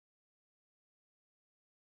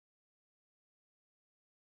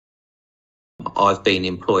I've been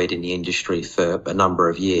employed in the industry for a number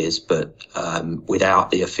of years, but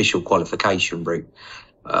without the official qualification route.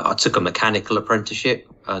 I took a mechanical apprenticeship,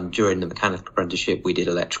 and during the mechanical apprenticeship, we did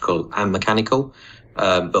electrical and mechanical,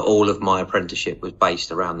 but all of my apprenticeship was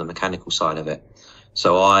based around the mechanical side of it.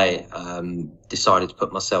 So I decided to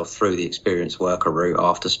put myself through the experienced worker route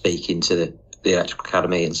after speaking to the Electrical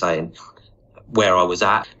Academy and saying where I was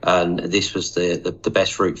at, and this was the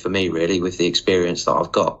best route for me, really, with the experience that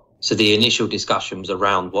I've got. So the initial discussions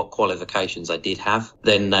around what qualifications I did have,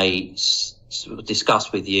 then they sort of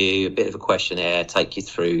discuss with you a bit of a questionnaire, take you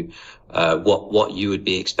through what you would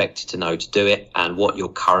be expected to know to do it and what you're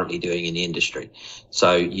currently doing in the industry.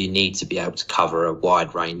 So you need to be able to cover a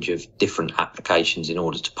wide range of different applications in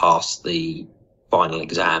order to pass the final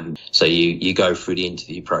exam. So you go through the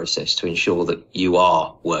interview process to ensure that you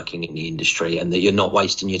are working in the industry and that you're not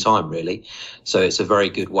wasting your time, really. So it's a very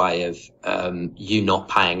good way of you not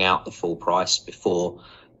paying out the full price before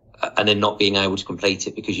and then not being able to complete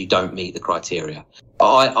it because you don't meet the criteria.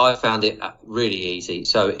 I found it really easy.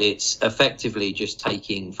 So it's effectively just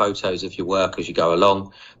taking photos of your work as you go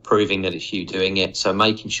along, proving that it's you doing it. So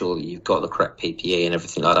making sure that you've got the correct PPE and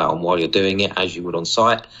everything like that on while you're doing it, as you would on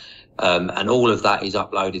site. And all of that is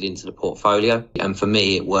uploaded into the portfolio. And for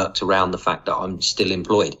me, it worked around the fact that I'm still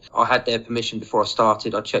employed. I had their permission before I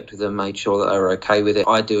started. I checked with them, made sure that they were okay with it.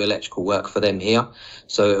 I do electrical work for them here,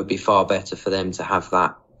 so it would be far better for them to have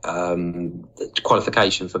that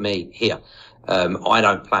qualification for me here. I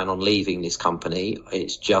don't plan on leaving this company.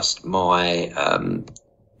 It's just my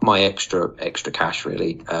my extra cash,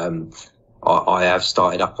 really. I have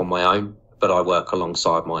started up on my own, but I work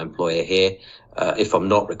alongside my employer here. If I'm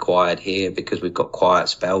not required here, because we've got quiet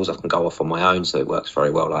spells, I can go off on my own, so it works very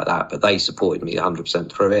well like that. But they supported me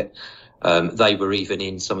 100% through it. They were even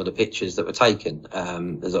in some of the pictures that were taken.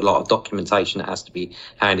 There's a lot of documentation that has to be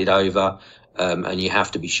handed over, and you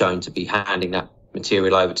have to be shown to be handing that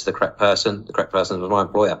material over to the correct person. The correct person was my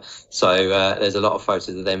employer. So there's a lot of photos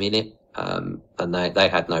of them in it, and they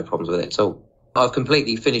had no problems with it at all. I've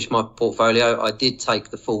completely finished my portfolio. I did take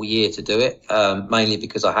the full year to do it, mainly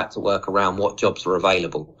because I had to work around what jobs were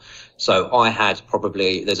available. So I had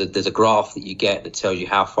probably, there's a graph that you get that tells you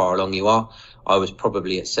how far along you are. I was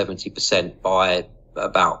probably at 70% by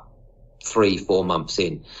about 3-4 months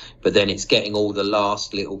in, but then it's getting all the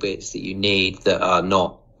last little bits that you need that are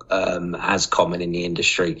not as common in the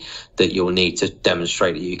industry that you'll need to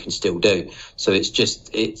demonstrate that you can still do. So it's just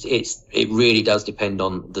it really does depend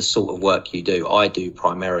on the sort of work you do. I do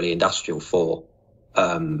primarily industrial for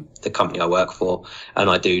the company I work for, and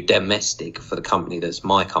I do domestic for the company that's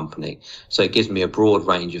my company. So it gives me a broad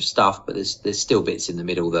range of stuff, but there's still bits in the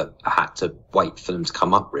middle that I had to wait for them to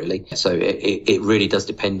come up, really. So it really does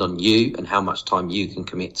depend on you and how much time you can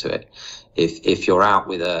commit to it. If you're out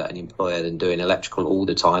with an employer and doing electrical all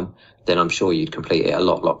the time, then I'm sure you'd complete it a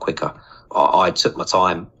lot quicker. I took my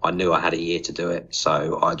time. I knew I had a year to do it,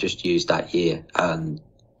 so I just used that year, and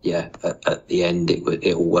yeah, at the end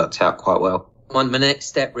it all worked out quite well. My next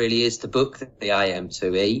step really is to book the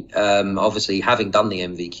AM2E. Obviously, having done the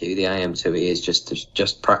MVQ, the AM2E is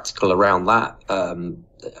just practical around that.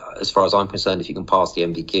 As far as I'm concerned, if you can pass the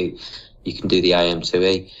MVQ, you can do the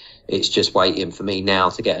AM2E. It's just waiting for me now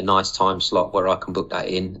to get a nice time slot where I can book that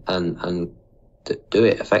in and do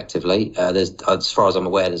it effectively. As far as I'm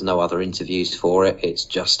aware, there's no other interviews for it. It's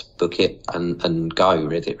just book it and go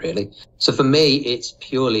with it, really. So for me, it's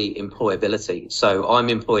purely employability. So I'm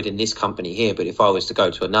employed in this company here, but if I was to go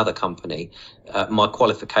to another company, my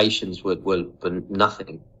qualifications were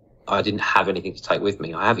nothing. I didn't have anything to take with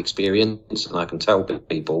me. I have experience and I can tell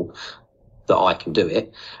people that I can do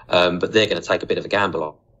it, but they're going to take a bit of a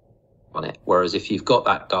gamble on it. Whereas if you've got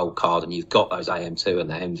that gold card and you've got those AM2 and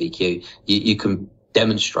that MVQ, you can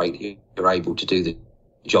demonstrate that you're able to do the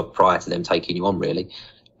job prior to them taking you on, really.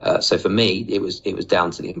 So for me, it was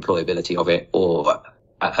down to the employability of it, or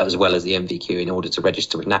as well as the MVQ in order to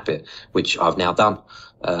register with NAPIT, which I've now done.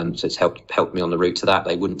 So it's helped me on the route to that.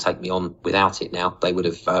 They wouldn't take me on without it now. They would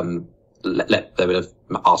have they would have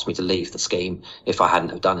asked me to leave the scheme if I hadn't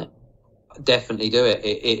have done it. Definitely do it.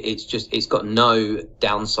 It's got no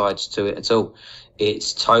downsides to it at all.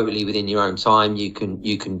 It's totally within your own time. You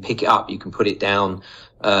can pick it up, you can put it down.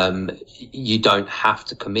 You don't have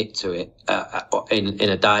to commit to it in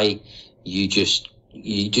a day. You just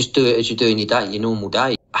do it as you're doing your normal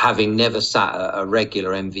day. Having never sat a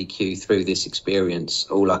regular MVQ through this experience,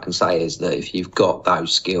 all I can say is that if you've got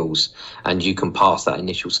those skills and you can pass that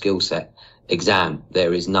initial skill set exam,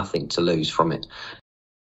 there is nothing to lose from it.